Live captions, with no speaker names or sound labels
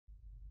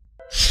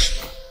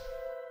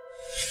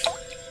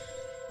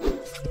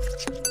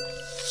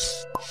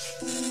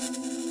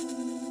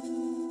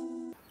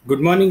Good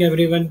morning,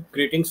 everyone.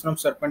 Greetings from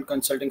Serpent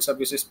Consulting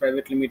Services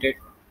Private Limited.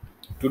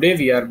 Today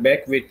we are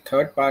back with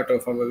third part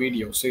of our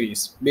video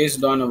series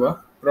based on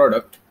our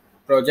product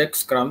Project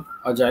Scrum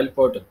Agile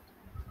Portal.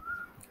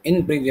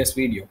 In previous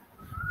video,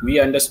 we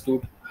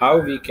understood how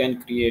we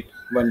can create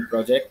one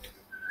project,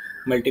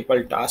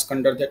 multiple tasks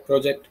under that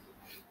project,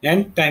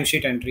 and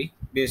timesheet entry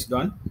based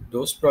on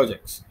those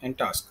projects and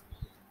tasks.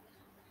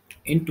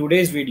 In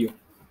today's video,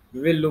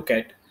 we will look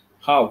at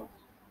how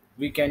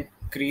we can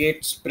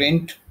create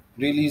sprint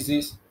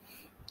releases,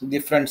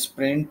 different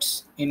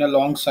sprints in a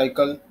long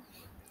cycle,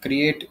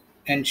 create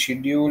and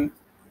schedule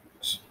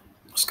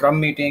scrum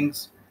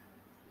meetings,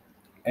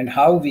 and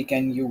how we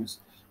can use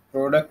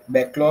product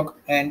backlog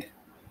and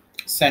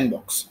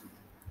sandbox.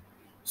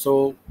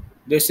 So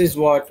this is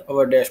what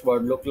our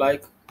dashboard look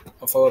like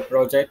of our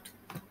project.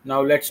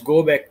 Now let's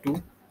go back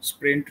to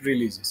sprint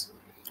releases.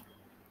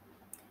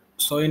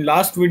 So in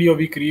last video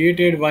we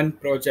created one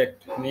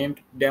project named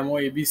demo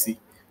ABC.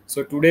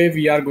 So today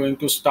we are going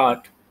to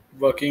start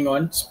working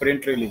on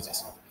sprint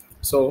releases.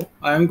 So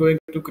I am going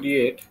to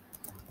create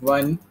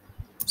one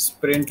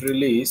sprint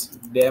release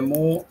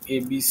demo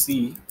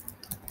ABC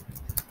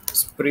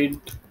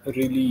sprint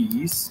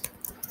release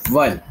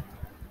 1.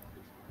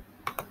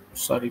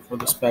 Sorry for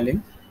the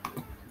spelling.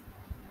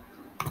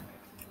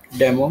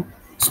 Demo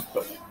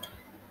sprint.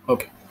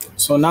 Okay.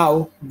 So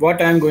now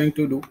what I am going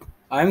to do,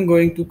 I am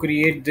going to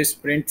create this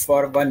sprint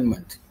for 1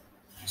 month.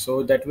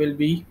 So that will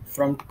be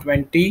from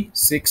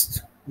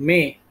 26th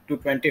May to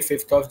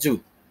 25th of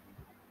June.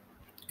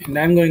 And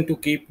I'm going to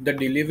keep the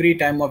delivery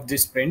time of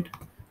this sprint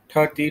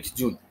 30th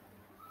June.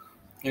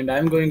 And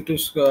I'm going to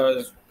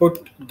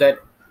put that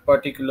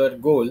particular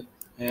goal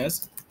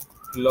as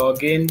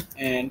login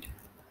and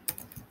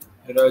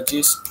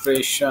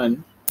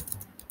registration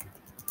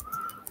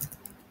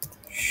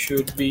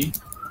should be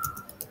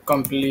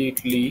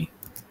completely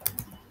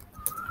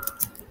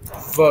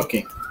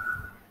working.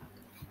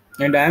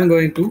 And I am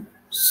going to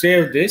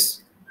save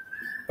this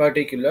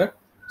particular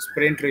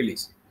sprint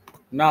release.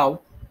 Now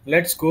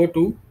let's go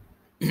to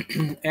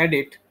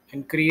edit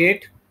and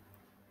create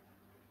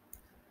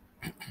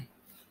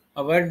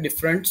our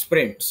different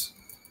sprints.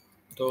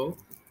 So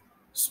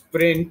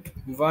sprint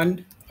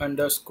 1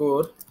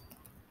 underscore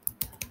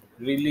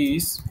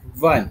release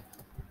 1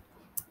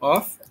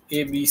 of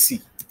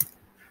ABC.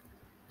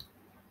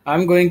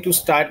 I'm going to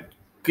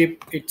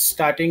keep its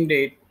starting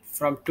date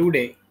from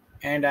today,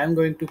 and I'm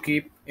going to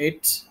keep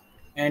its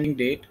ending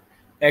date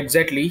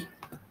exactly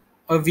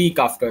a week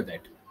after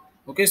that.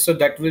 Okay, so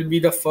that will be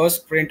the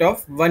first sprint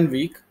of 1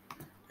 week.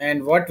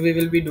 And what we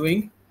will be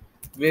doing,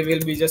 we will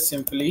be just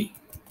simply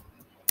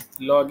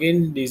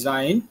login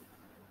design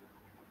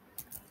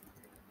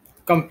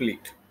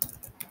complete.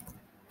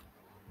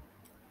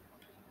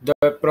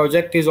 The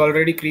project is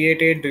already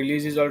created,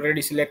 release is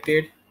already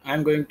selected.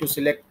 I'm going to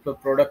select the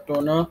product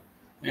owner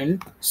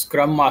and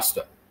Scrum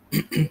Master.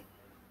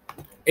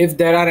 If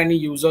there are any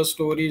user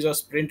stories or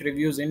sprint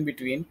reviews in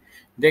between,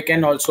 they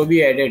can also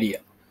be added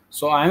here.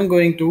 So I'm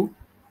going to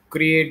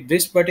create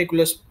this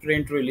particular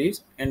sprint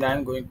release, and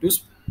I'm going to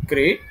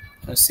create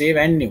a save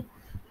and new.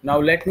 Now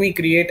let me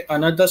create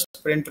another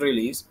sprint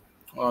release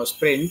or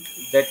sprint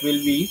that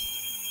will be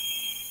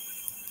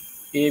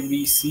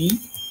ABC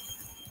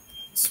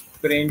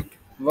sprint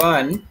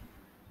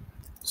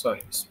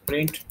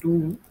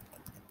 2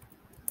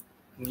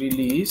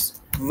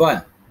 release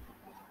 1.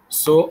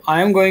 So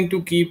I am going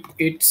to keep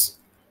its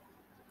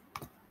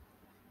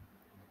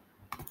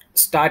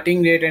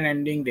starting date and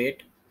ending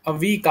date a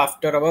week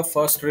after our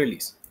first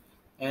release,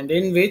 and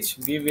in which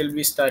we will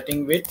be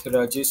starting with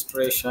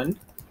registration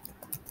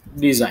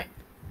design.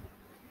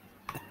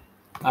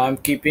 I am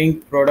keeping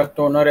product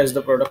owner as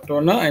the product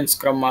owner and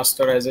Scrum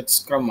Master as its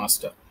Scrum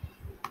Master,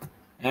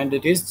 and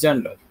it is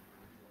general.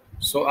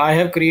 So I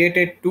have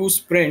created 2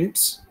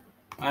 sprints.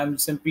 I am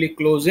simply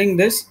closing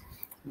this.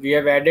 We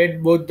have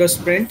added both the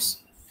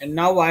sprints, and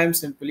now I am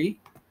simply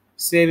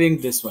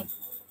saving this one.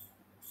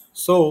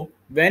 So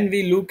when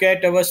we look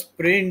at our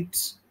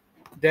sprints,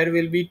 there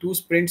will be 2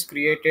 sprints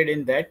created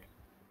in that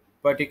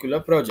particular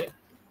project.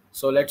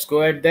 So let's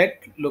go at that.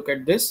 Look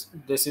at this.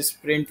 This is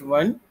sprint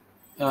 1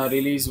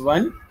 release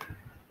 1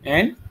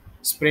 and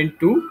sprint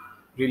 2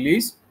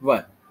 release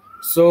 1.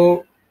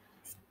 So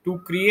to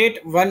create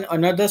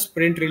another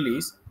sprint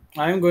release,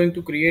 I am going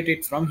to create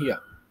it from here.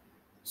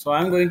 So I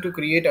am going to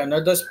create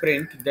another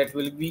sprint that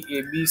will be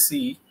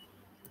ABC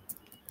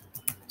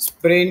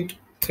sprint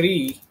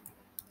 3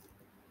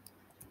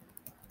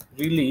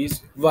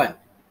 release 1,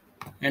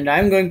 and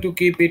I'm going to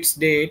keep its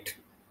date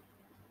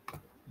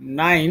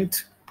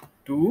 9th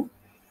to,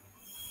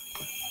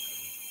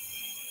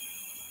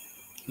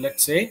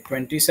 let's say,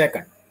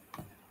 22nd.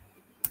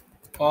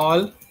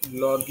 All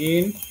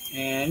login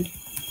and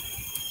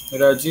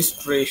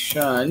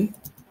registration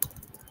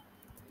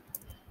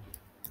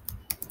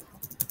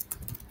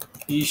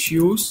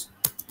issues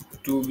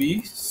to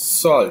be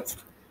solved.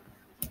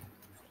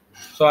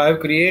 So I have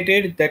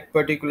created that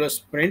particular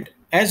sprint.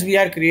 As we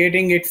are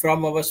creating it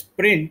from our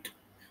sprint,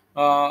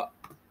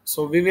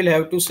 so we will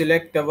have to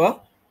select our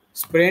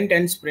sprint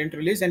and sprint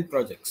release and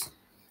projects.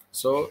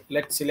 So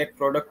let's select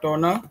product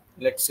owner,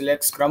 let's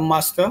select scrum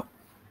master,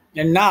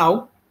 and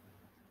now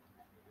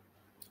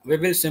we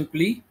will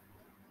simply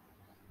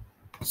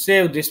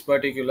save this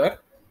particular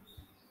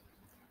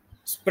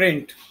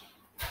sprint.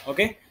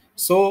 Okay,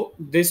 so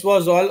this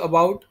was all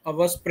about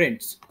our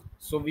sprints.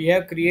 So we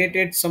have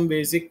created some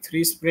basic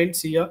 3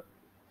 sprints here,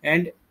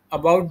 and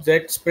about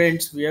that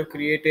sprints we have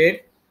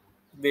created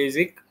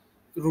basic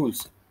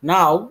rules.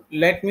 Now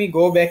let me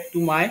go back to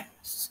my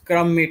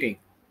scrum meeting.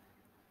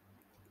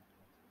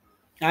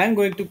 I am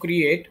going to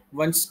create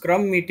one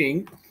scrum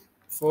meeting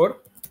for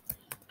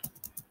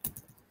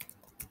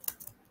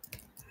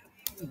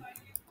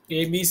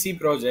ABC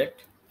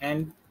project,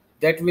 and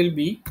that will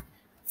be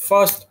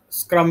first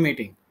scrum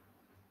meeting.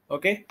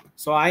 Okay,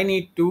 so I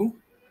need to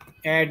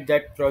add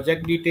that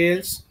project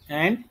details,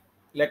 and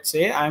let's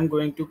say I'm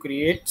going to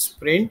create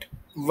sprint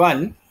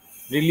 1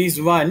 release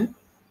 1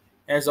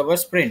 as our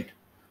sprint.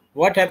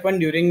 What happened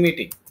during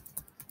meeting?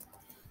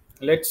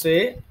 Let's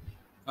say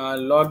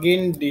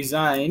login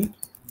design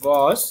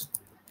was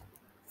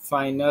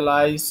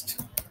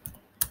finalized.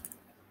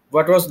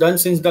 What was done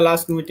since the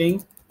last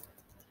meeting?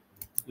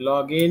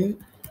 Login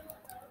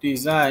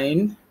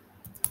design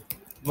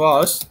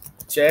was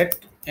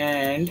checked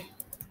and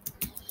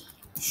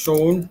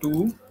shown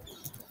to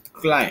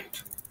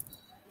client.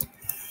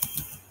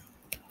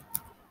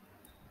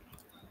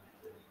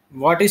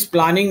 What is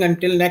planning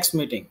until next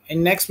meeting?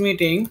 In next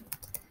meeting,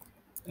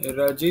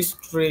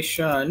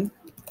 registration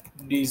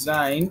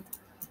design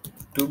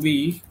to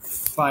be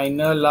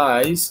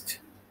finalized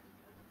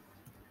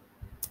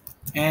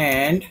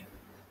and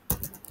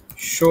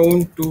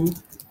shown to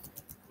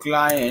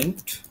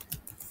client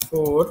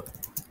for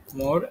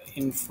more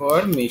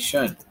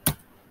information.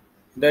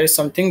 There is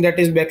something that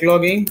is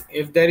backlogging.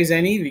 If there is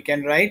any, we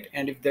can write,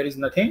 and if there is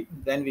nothing,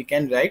 then we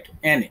can write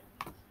any.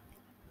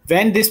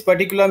 When this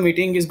particular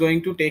meeting is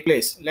going to take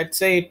place, let's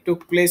say it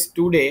took place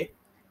today,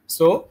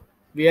 so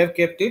we have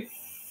kept it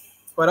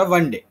for a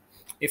 1 day.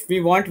 If we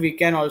want, we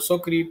can also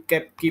keep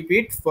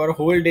it for a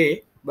whole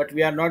day, but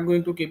we are not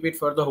going to keep it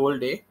for the whole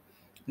day.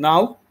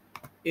 Now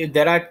if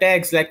there are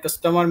tags like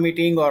customer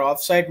meeting or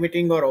offsite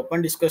meeting or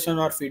open discussion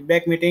or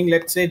feedback meeting,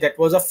 let's say that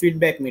was a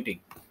feedback meeting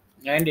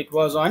and it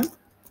was on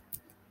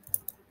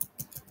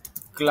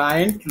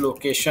client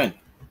location.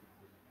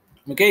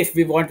 Okay, if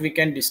we want, we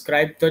can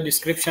describe the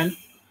description,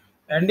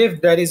 and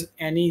if there is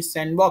any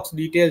sandbox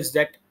details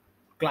that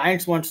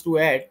clients wants to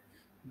add,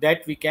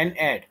 that we can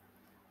add.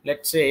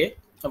 Let's say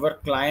our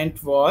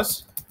client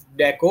was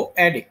Deco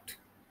Addict.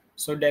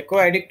 So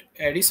Deco Addict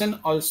Edison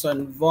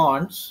Olson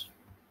wants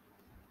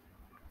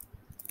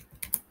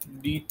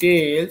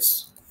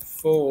details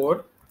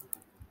for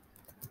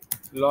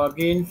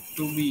login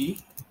to be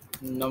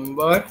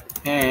number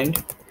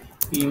and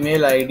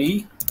email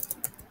ID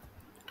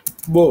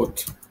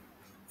both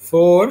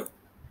for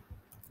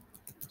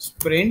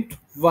sprint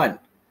 1.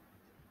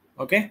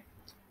 Okay,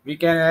 we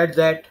can add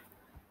that.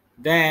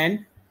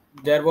 Then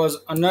there was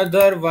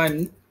another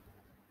one,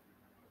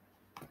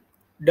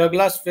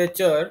 Douglas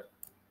Fletcher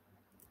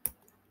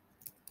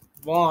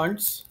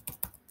wants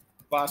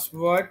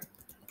password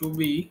to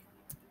be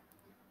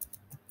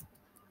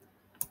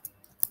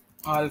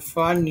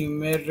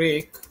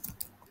alphanumeric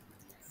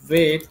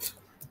with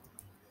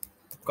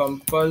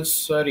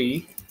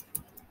compulsory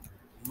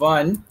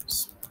one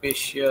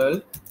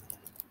special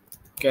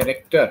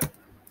character.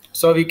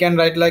 So we can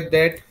write like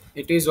that.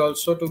 It is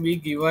also to be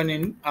given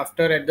in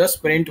after at the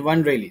sprint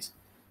 1 release.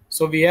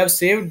 So we have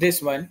saved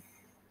this one.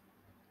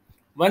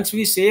 Once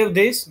we save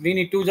this, we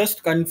need to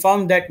just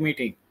confirm that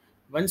meeting.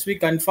 Once we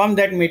confirm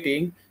that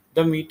meeting,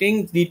 the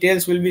meeting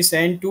details will be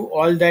sent to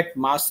all that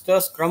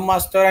master, scrum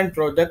master and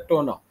product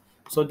owner.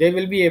 So they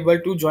will be able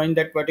to join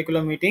that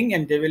particular meeting,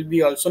 and they will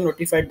be also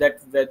notified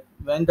that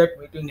when that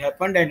meeting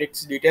happened, and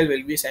its detail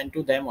will be sent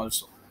to them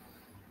also.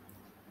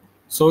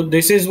 So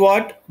this is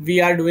what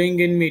we are doing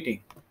in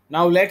meeting.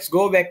 Now let's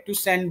go back to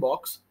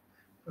sandbox.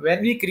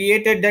 When we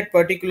created that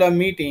particular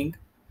meeting,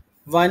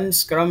 one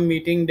scrum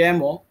meeting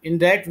demo, in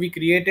that we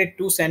created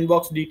 2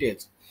 sandbox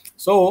details.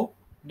 So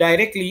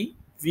directly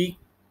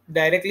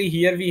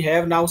here we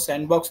have now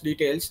sandbox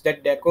details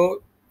that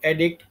Deco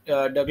Addict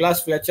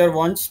Douglas Fletcher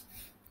wants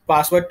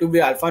password to be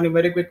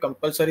alphanumeric with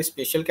compulsory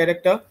special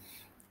character.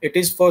 It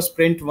is for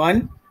sprint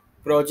 1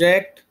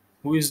 project,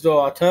 who is the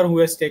author, who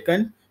has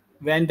taken,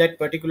 when that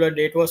particular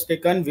date was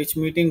taken, which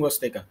meeting was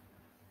taken.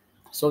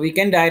 So we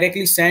can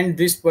directly send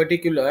this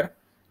particular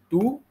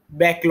to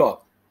backlog.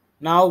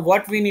 Now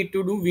what we need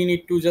to do, we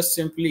need to just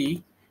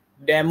simply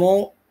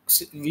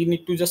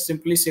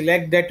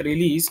select that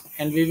release,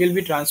 and we will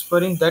be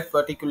transferring that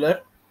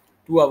particular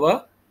to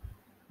our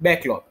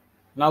backlog.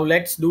 Now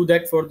let's do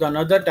that for the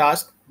another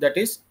task, that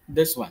is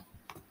this one.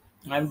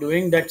 I'm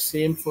doing that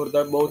same for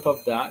the both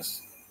of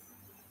those,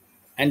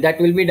 and that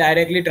will be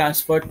directly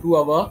transferred to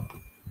our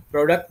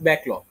product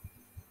backlog.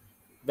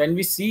 When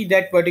we see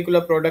that particular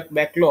product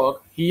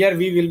backlog, here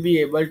we will be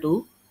able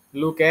to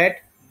look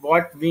at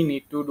what we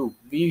need to do.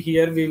 We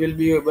will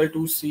be able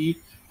to see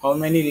how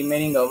many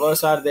remaining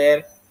hours are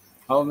there,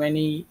 how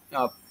many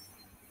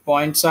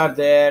points are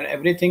there,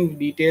 everything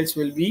details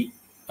will be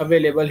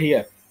available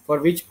here, for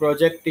which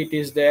project it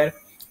is there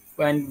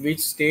and which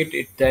state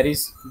there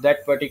is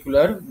that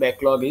particular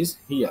backlog is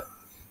here.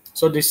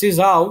 So this is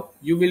how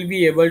you will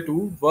be able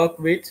to work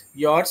with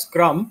your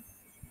Scrum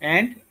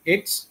and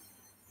its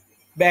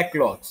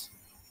backlogs.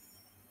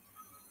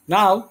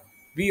 Now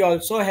we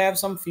also have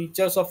some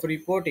features of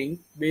reporting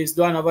based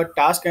on our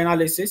task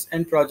analysis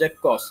and project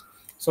cost.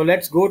 So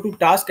let's go to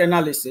task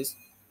analysis.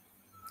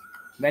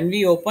 When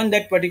we open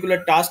that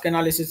particular task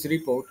analysis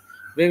report,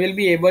 we will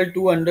be able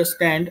to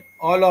understand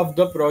all of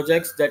the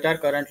projects that are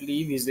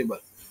currently visible.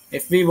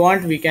 If we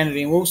want, we can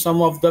remove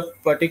some of the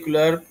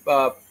particular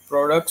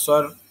products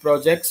or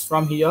projects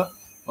from here.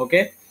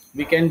 Okay,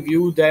 we can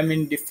view them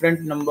in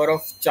different number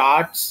of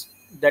charts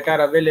that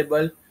are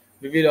available.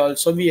 We will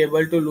also be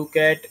able to look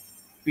at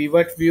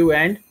pivot view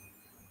and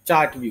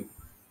chart view.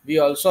 We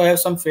also have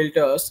some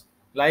filters,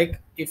 like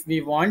if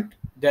we want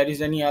there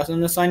is any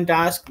unassigned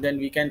task, then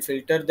we can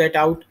filter that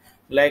out.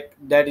 Like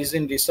that is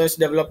in research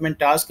development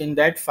task, in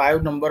that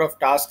 5 number of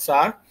tasks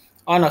are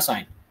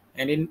unassigned,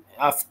 and in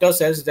after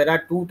sales there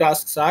are 2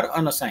 tasks are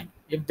unassigned.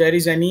 If there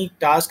is any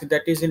task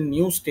that is in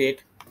new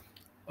state,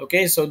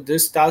 okay, so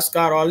this tasks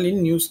are all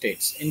in new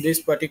states in this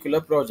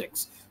particular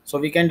projects, so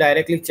we can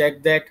directly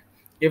check that.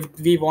 If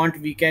we want,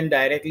 we can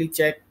directly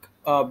check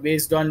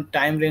based on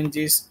time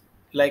ranges,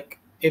 like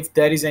if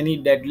there is any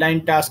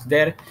deadline task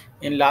there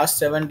in last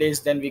 7 days,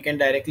 then we can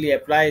directly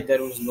apply.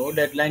 There was no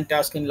deadline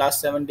task in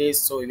last 7 days,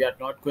 so we are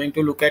not going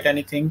to look at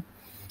anything.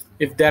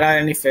 If there are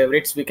any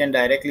favorites, we can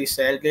directly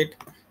select it.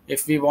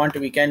 If we want,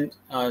 we can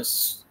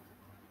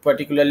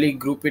particularly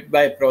group it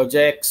by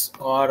projects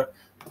or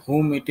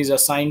whom it is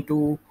assigned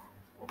to,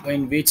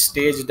 in which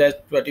stage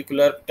that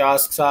particular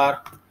tasks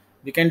are.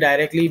 We can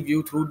directly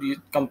view through the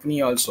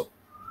company also.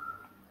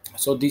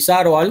 So these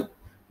are all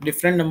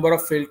different number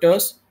of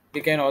filters.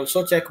 We can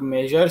also check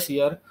measures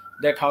here,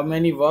 that how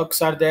many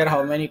works are there,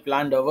 how many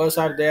planned hours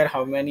are there,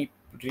 how many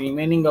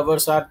remaining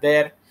hours are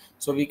there.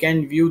 So we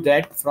can view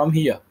that from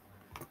here.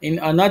 In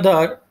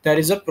another, there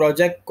is a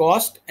project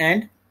cost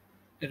and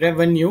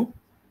revenue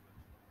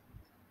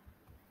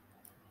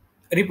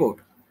report.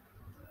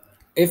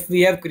 If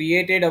we have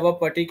created our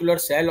particular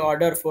sell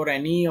order for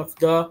any of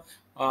the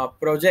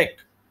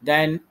project,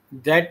 then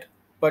that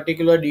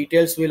particular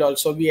details will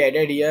also be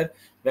added here,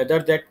 whether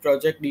that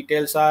project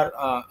details are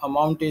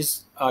amount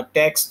is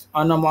text,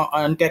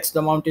 untext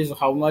amount is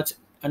how much,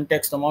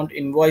 untext amount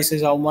invoice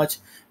is how much,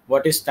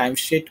 what is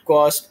timesheet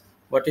cost,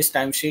 what is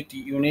timesheet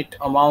unit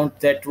amount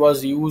that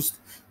was used.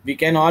 We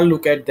can all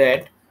look at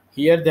that.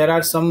 Here there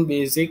are some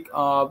basic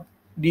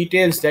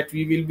details that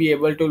we will be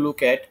able to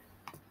look at.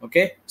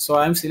 Okay, so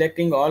I'm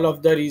selecting all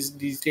of the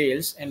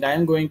details and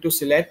I'm going to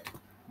select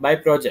by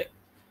project.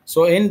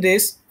 So in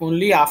this,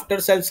 only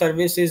after sale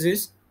services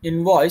is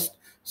invoiced,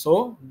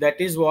 so that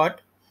is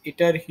what it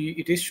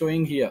is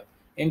showing here.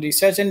 In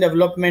research and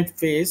development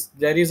phase,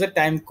 there is a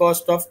time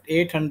cost of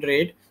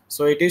 800,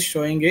 so it is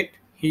showing it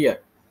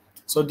here.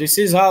 So this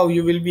is how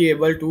you will be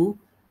able to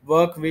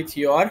work with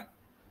your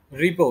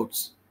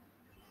reports.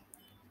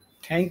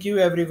 Thank you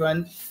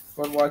everyone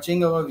for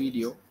watching our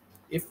video.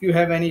 If you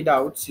have any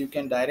doubts, you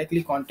can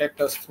directly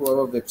contact us through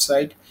our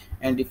website,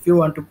 and if you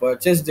want to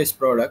purchase this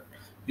product,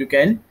 you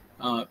can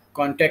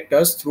contact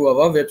us through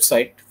our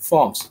website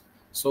forms.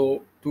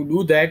 So to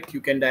do that, you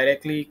can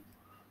directly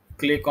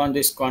click on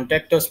this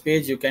contact us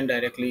page. You can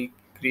directly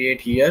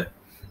create here,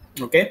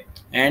 okay,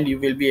 and you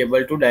will be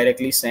able to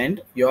directly send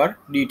your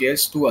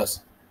details to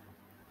us.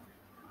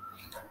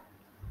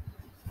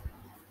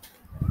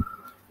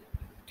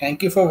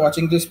 Thank you for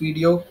watching this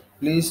video.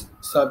 Please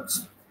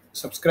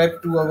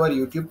subscribe to our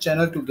YouTube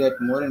channel to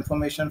get more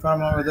information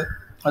from our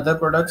other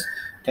products.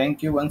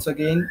 Thank you once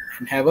again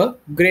and have a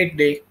great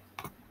day.